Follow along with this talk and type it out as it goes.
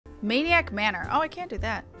Maniac Manor. Oh, I can't do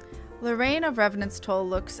that. Lorraine of Revenant's Toll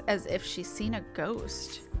looks as if she's seen a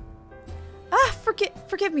ghost. Ah,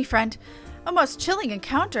 forgive me, friend. A most chilling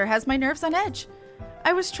encounter has my nerves on edge.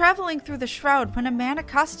 I was traveling through the shroud when a man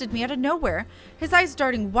accosted me out of nowhere, his eyes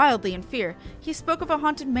darting wildly in fear. He spoke of a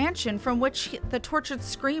haunted mansion from which the tortured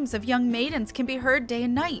screams of young maidens can be heard day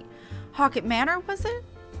and night. Haukke Manor, was it?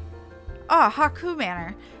 Ah, Haukke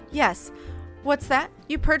Manor. Yes. What's that?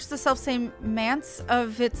 You purged the selfsame manse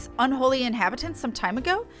of its unholy inhabitants some time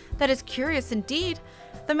ago? That is curious indeed.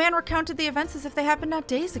 The man recounted the events as if they happened not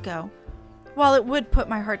days ago. While it would put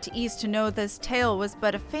my heart to ease to know this tale was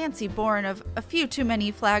but a fancy born of a few too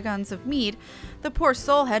many flagons of mead, the poor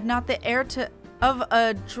soul had not the air of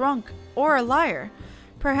a drunk or a liar.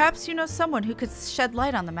 Perhaps you know someone who could shed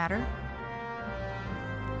light on the matter.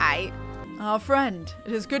 Friend,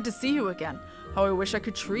 it is good to see you again. How I wish I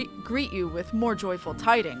could greet you with more joyful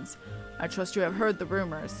tidings. I trust you have heard the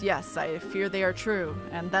rumors. Yes, I fear they are true,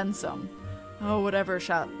 and then some. Oh, wherever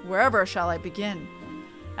shall I begin?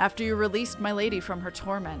 After you released my lady from her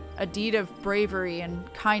torment, a deed of bravery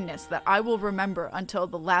and kindness that I will remember until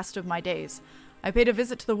the last of my days, I paid a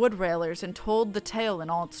visit to the Wood Railers and told the tale in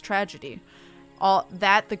all its tragedy,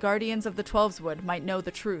 that the guardians of the Twelveswood might know the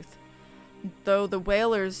truth. Though the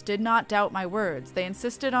Whalers did not doubt my words, they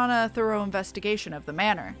insisted on a thorough investigation of the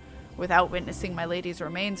manor. Without witnessing my lady's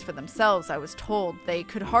remains for themselves, I was told they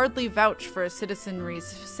could hardly vouch for a citizenry's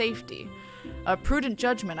safety. A prudent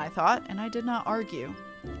judgment, I thought, and I did not argue.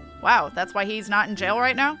 Wow, that's why he's not in jail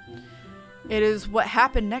right now? It is what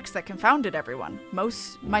happened next that confounded everyone,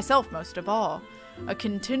 myself most of all. A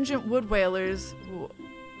contingent Wood Whalers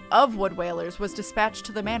was dispatched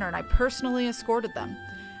to the manor, and I personally escorted them.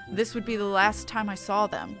 This would be the last time I saw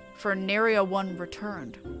them, for nary a one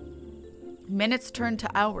returned. Minutes turned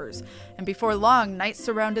to hours, and before long, night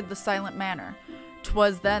surrounded the silent manor.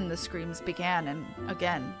 'Twas then the screams began, and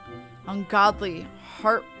again. Ungodly,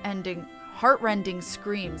 heartrending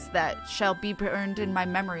screams that shall be burned in my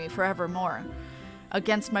memory forevermore.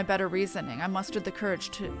 Against my better reasoning, I mustered the courage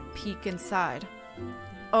to peek inside.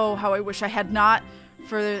 Oh, how I wish I had not,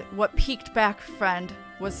 for what peeked back, friend,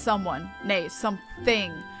 was someone, nay,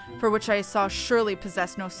 something, for which I saw surely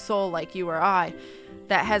possessed no soul like you or I,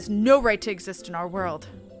 that has no right to exist in our world.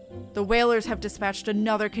 The Whalers have dispatched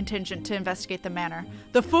another contingent to investigate the manor.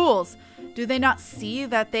 The fools! Do they not see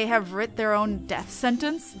that they have writ their own death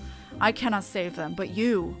sentence? I cannot save them, but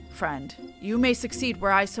you, friend, you may succeed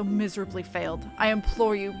where I so miserably failed. I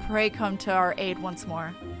implore you, pray come to our aid once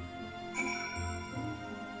more.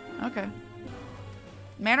 Okay.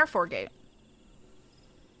 Manor Foregate.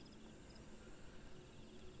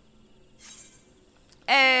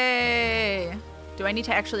 Hey! Do I need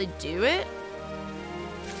to actually do it?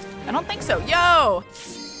 I don't think so. Yo!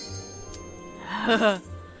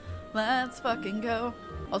 Let's fucking go.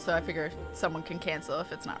 Also, I figure someone can cancel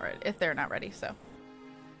if they're not ready, so.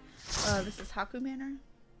 This is Haukke Manor.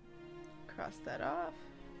 Cross that off.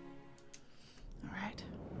 Alright.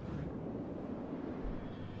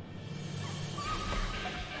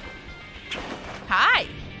 Hi!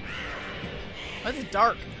 Oh, this is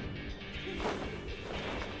dark.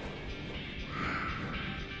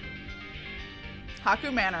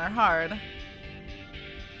 Haukke Manor, hard.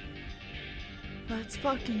 Let's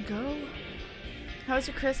fucking go. How was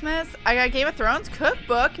your Christmas? I got Game of Thrones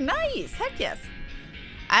cookbook. Nice. Heck yes.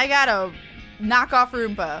 I got a knockoff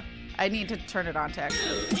Roomba. I need to turn it on to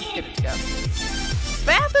actually get it to go.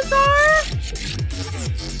 Balthazar!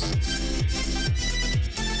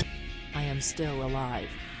 I am still alive.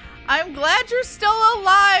 I'm glad you're still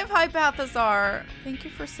alive. Hi, Balthazar. Thank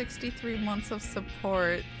you for 63 months of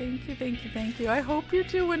support. Thank you, thank you, thank you. I hope you're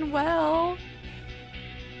doing well.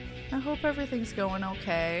 I hope everything's going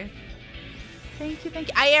okay. Thank you, thank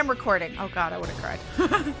you. I am recording. Oh god, I would have cried.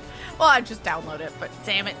 Well, I'd just download it, but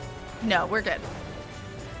damn it. No, we're good.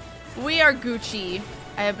 We are Gucci.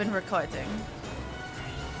 I have been recording.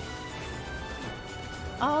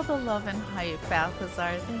 All the love and hype,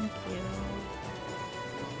 Balthazar. Thank you.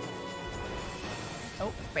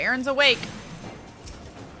 Oh, Baron's awake.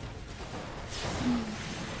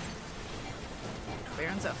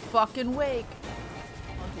 Baron's a fucking wake.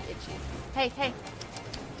 Oh, he itchy. Hey, hey.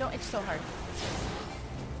 Don't itch so hard.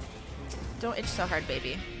 Don't itch so hard,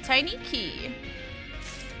 baby. Tiny key.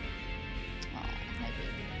 Oh, hi,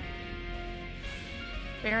 baby.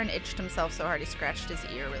 Baron itched himself so hard he scratched his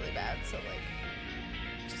ear really bad, so, like,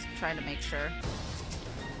 just trying to make sure.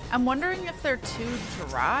 I'm wondering if they're too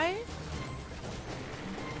dry.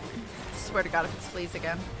 Swear to god if it's fleas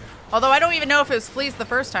again. Although I don't even know if it was fleas the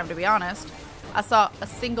first time, to be honest. I saw a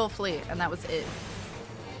single flea, and that was it.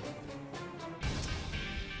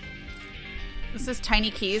 This is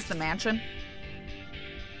Tiny Keys, the mansion.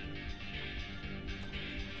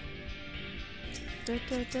 Let's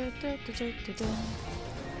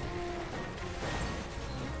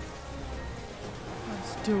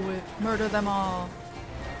do it. Murder them all.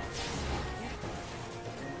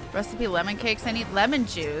 Recipe lemon cakes. I need lemon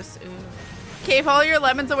juice. Ooh. Cave all your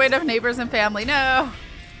lemons away to neighbors and family. No.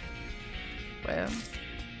 Well.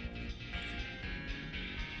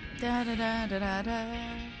 Da da da da da da.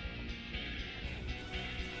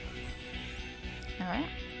 All right.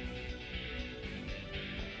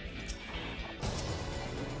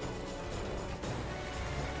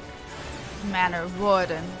 Manor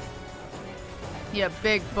Warden. You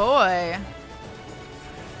big boy.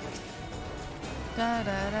 Da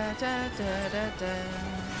da da da da da da.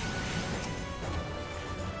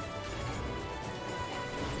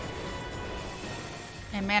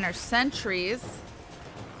 And Manor Sentries.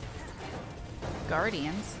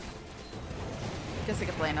 Guardians. Guess I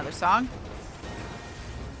could play another song.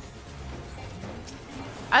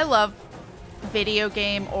 I love video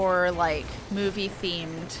game or like movie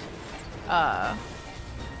themed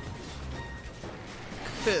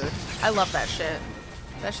food. I love that shit.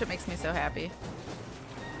 That shit makes me so happy.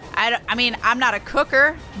 I mean, I'm not a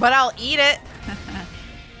cooker, but I'll eat it.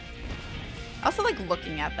 I also like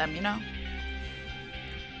looking at them, you know?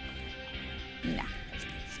 Nah.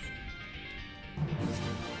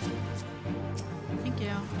 Thank you.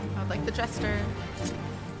 I would like the jester.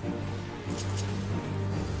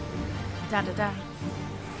 Da da da.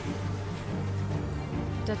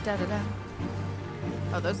 Da da da da.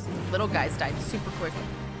 Oh, those little guys died super quick.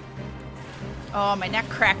 Oh, my neck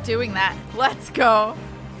cracked doing that. Let's go.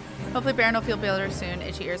 Hopefully Baron will feel better soon.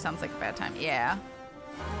 Itchy ear sounds like a bad time. Yeah.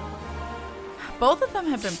 Both of them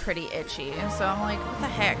have been pretty itchy, so I'm like, what the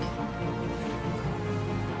heck?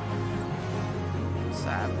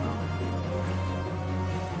 Sad.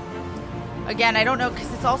 Again, I don't know,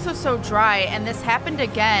 because it's also so dry, and this happened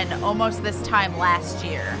again almost this time last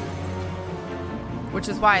year. Which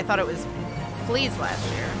is why I thought it was fleas last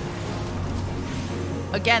year.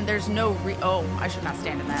 Again, there's no oh, I should not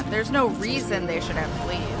stand in that. There's no reason they should have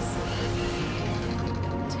fleas.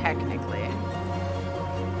 Technically.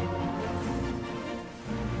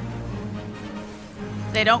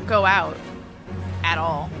 They don't go out at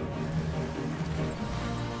all.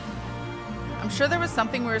 I'm sure there was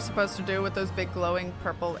something we were supposed to do with those big glowing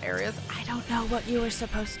purple areas. I don't know what you were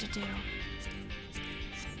supposed to do.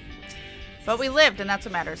 But we lived, and that's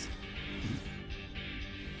what matters.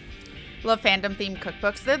 Love fandom themed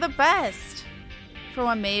cookbooks. They're the best. For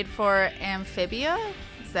one made for Amphibia?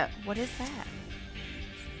 What is that?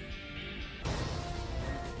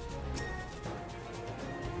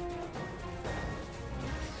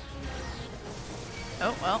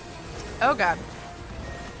 Oh, well. Oh, God.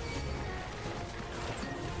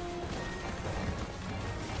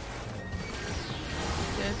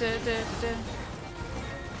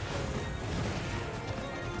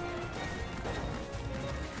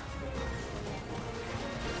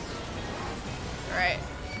 Alright.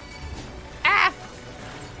 Ah!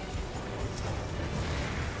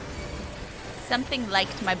 Something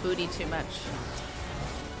liked my booty too much.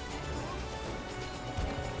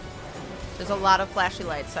 There's a lot of flashy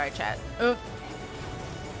lights. Sorry, chat. Oh.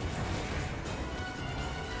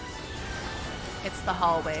 It's the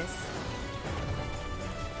hallways.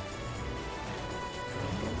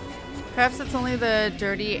 Perhaps it's only the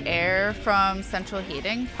dirty air from central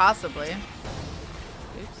heating? Possibly.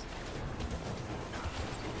 Oops.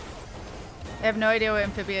 I have no idea what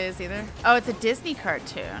Amphibia is either. Oh, it's a Disney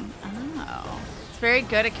cartoon. Oh. It's very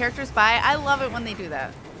good at characters by. I love it when they do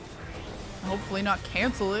that. Hopefully not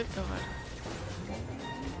cancel it. Go ahead.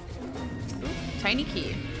 Ooh, tiny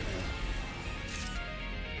key.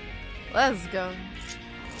 Let's go.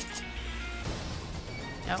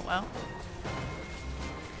 Oh, well.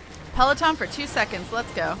 Peloton for 2 seconds.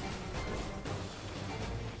 Let's go.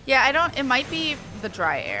 Yeah, I don't... It might be the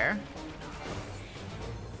dry air.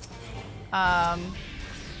 I've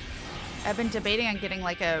been debating on getting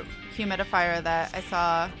like a humidifier that I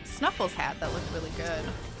saw Snuffles had that looked really good.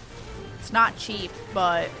 It's not cheap,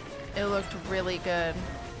 but it looked really good.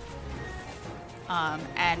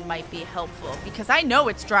 And might be helpful because I know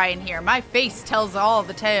it's dry in here. My face tells all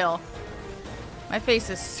the tale. My face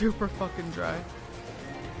is super fucking dry.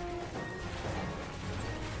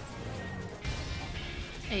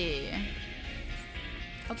 Hey.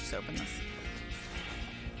 I'll just open this.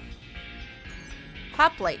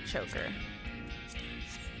 Pop light choker.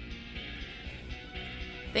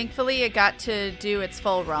 Thankfully, it got to do its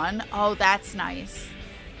full run. Oh, that's nice.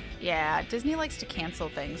 Yeah, Disney likes to cancel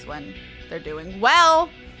things when they're doing well.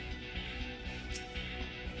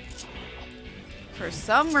 For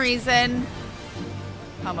some reason,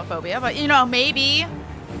 homophobia, but you know, maybe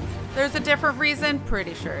there's a different reason.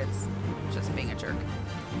 Pretty sure it's just being a jerk.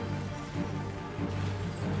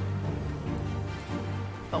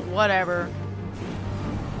 But whatever.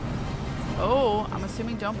 Oh, I'm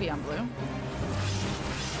assuming don't be on blue.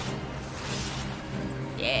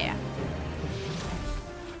 Yeah.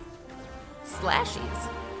 Slashies.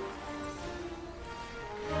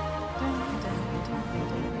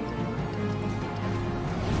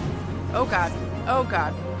 Oh god. Oh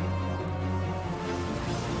god.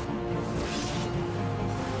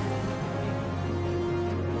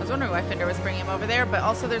 I was wondering why Fender was bringing him over there, but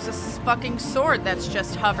also there's this fucking sword that's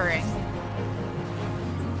just hovering.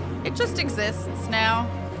 It just exists now.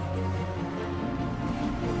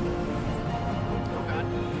 Oh god.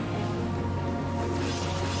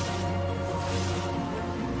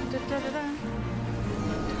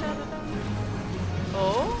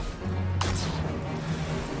 Oh.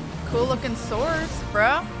 Cool looking swords,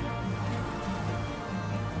 bro.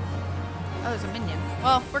 Oh, there's a minion.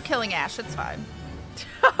 Well, we're killing Ash. It's fine.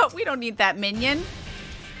 We don't need that minion.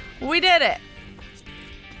 We did it.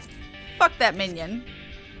 Fuck that minion.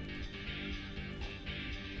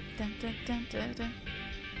 Dun, dun, dun, dun, dun.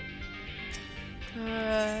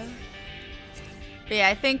 But yeah,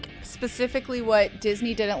 I think specifically what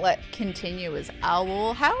Disney didn't let continue is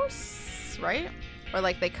Owl House, right? Or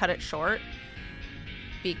like they cut it short.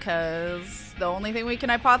 Because the only thing we can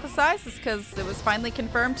hypothesize is because it was finally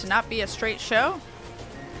confirmed to not be a straight show.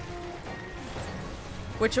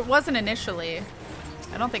 Which it wasn't initially.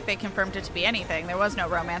 I don't think they confirmed it to be anything. There was no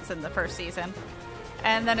romance in the first season.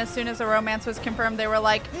 And then as soon as a romance was confirmed, they were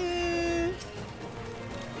like,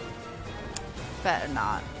 better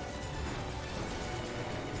not.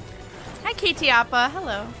 Hi, Katie Appa.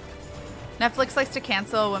 Hello. Netflix likes to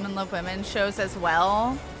cancel Women Love Women shows as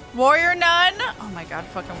well. Warrior Nun? Oh my god,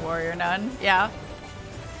 fucking Warrior Nun. Yeah.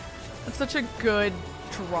 That's such a good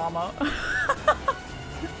drama.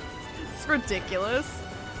 It's ridiculous.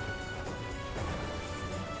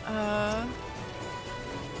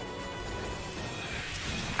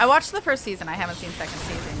 I watched the first season. I haven't seen second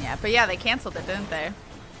season yet. But yeah, they canceled it, didn't they?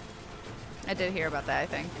 I did hear about that, I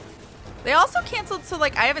think. They also canceled, so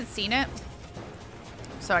like, I haven't seen it.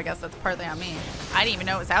 So I guess that's partly on me. I didn't even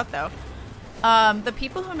know it was out, though. The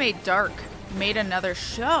people who made Dark made another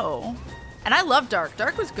show. And I love Dark.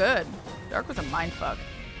 Dark was good. Dark was a mindfuck.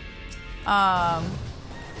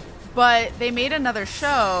 But they made another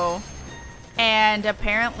show, and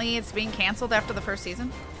apparently it's being canceled after the first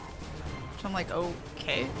season. So I'm like,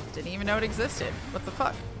 okay. Didn't even know it existed. What the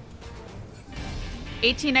fuck?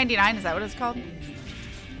 $18.99, is that what it's called?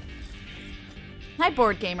 Hi,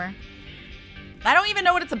 Board Gamer. I don't even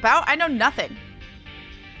know what it's about. I know nothing.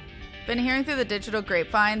 Been hearing through the digital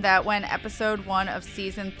grapevine that when episode 1 of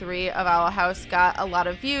season 3 of Owl House got a lot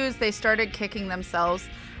of views, they started kicking themselves,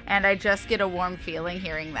 and I just get a warm feeling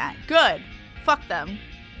hearing that. Good. Fuck them.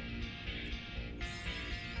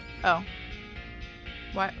 Oh.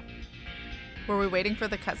 What? Were we waiting for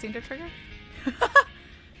the cutscene to trigger?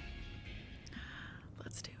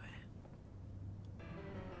 Let's do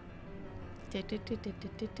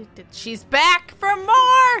it. She's back for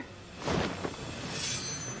more!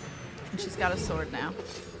 And she's got a sword now.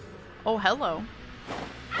 Oh, hello.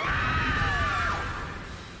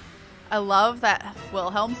 I love that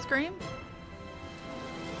Wilhelm scream.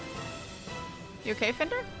 You okay,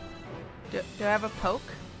 Fender? Do I have a poke?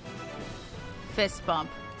 Fist bump.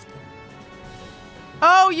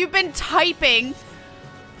 Oh, you've been typing.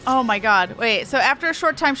 Oh my god. Wait, so after a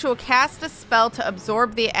short time, she will cast a spell to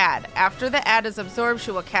absorb the ad. After the ad is absorbed, she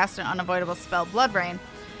will cast an unavoidable spell, Blood Rain.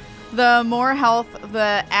 The more health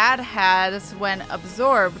the ad has when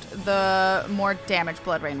absorbed, the more damage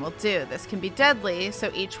Blood Rain will do. This can be deadly, so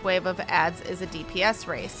each wave of ads is a DPS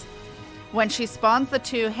race. When she spawns the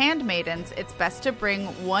 2 handmaidens, it's best to bring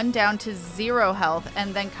one down to 0 health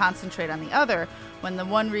and then concentrate on the other. When the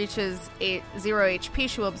one reaches 0 HP,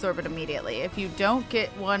 she will absorb it immediately. If you don't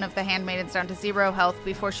get one of the handmaidens down to 0 health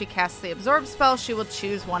before she casts the absorb spell, she will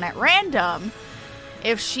choose one at random.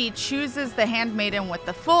 If she chooses the handmaiden with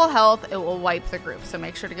the full health, it will wipe the group. So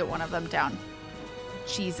make sure to get one of them down.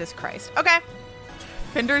 Jesus Christ. Okay.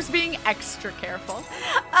 Finder's being extra careful.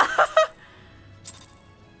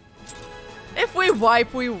 If we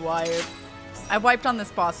wipe, we wipe. I've wiped on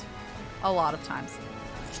this boss a lot of times.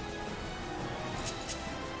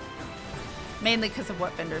 Mainly because of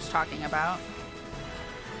what Finder's talking about.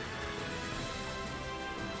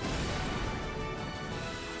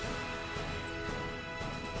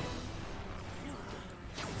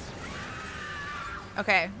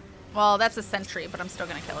 Okay. Well, that's a sentry, but I'm still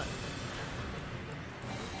gonna kill it.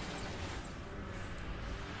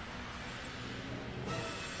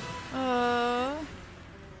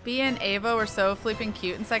 Bea and Ava were so flipping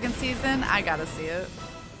cute in second season. I gotta see it.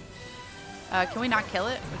 Can we not kill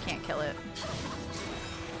it? We can't kill it.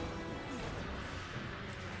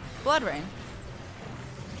 Blood Rain.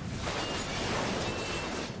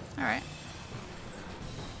 Alright.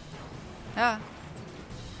 Ah.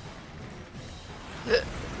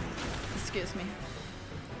 Excuse me.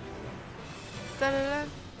 Da da da.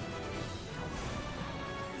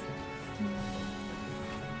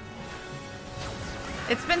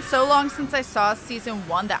 It's been so long since I saw season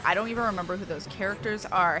 1 that I don't even remember who those characters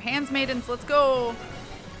are. Handmaidens, let's go.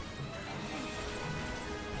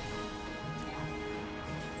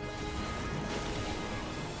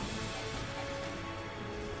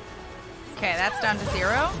 Okay, that's down to 0.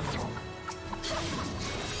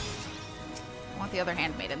 I want the other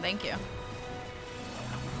handmaiden, thank you.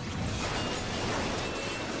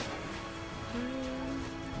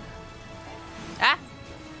 Ah!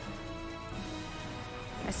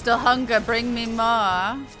 I still hunger, bring me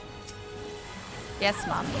more. Yes,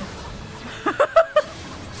 mommy.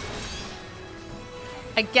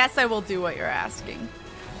 I guess I will do what you're asking.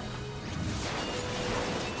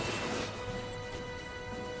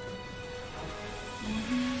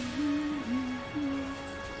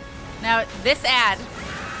 Now, this ad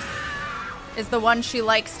is the one she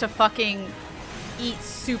likes to fucking eat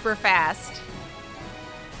super fast.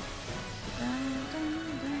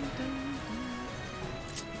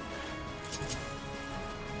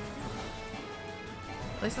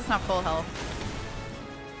 At least it's not full health.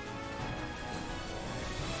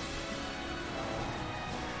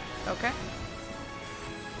 Okay.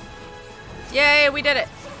 Yay, we did it.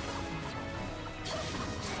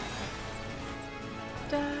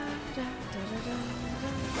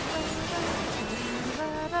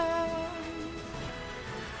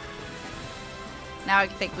 Now I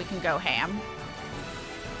think we can go ham.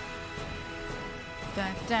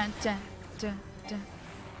 Dun, dun, dun, dun, dun.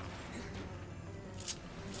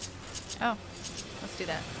 Oh, let's do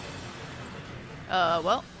that.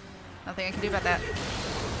 Well, nothing I can do about that.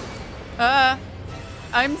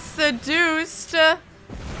 I'm seduced.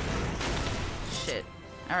 Shit.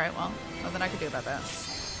 Alright, well, nothing I can do about that.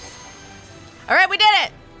 Alright, we did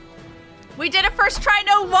it! We did it first try,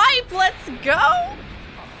 no wipe! Let's go!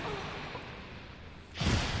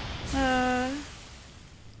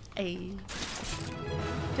 Ay.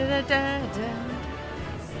 Da-da-da-da.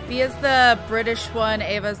 Bea's the British one,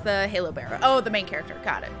 Ava's the Halo Bearer. Oh, the main character.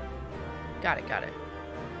 Got it. Got it, got it.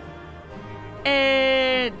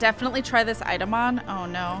 Definitely try this item on. Oh,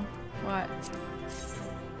 no. What?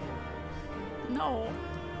 No.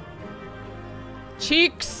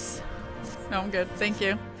 Cheeks. No, I'm good. Thank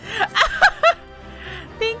you.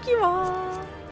 Thank you all.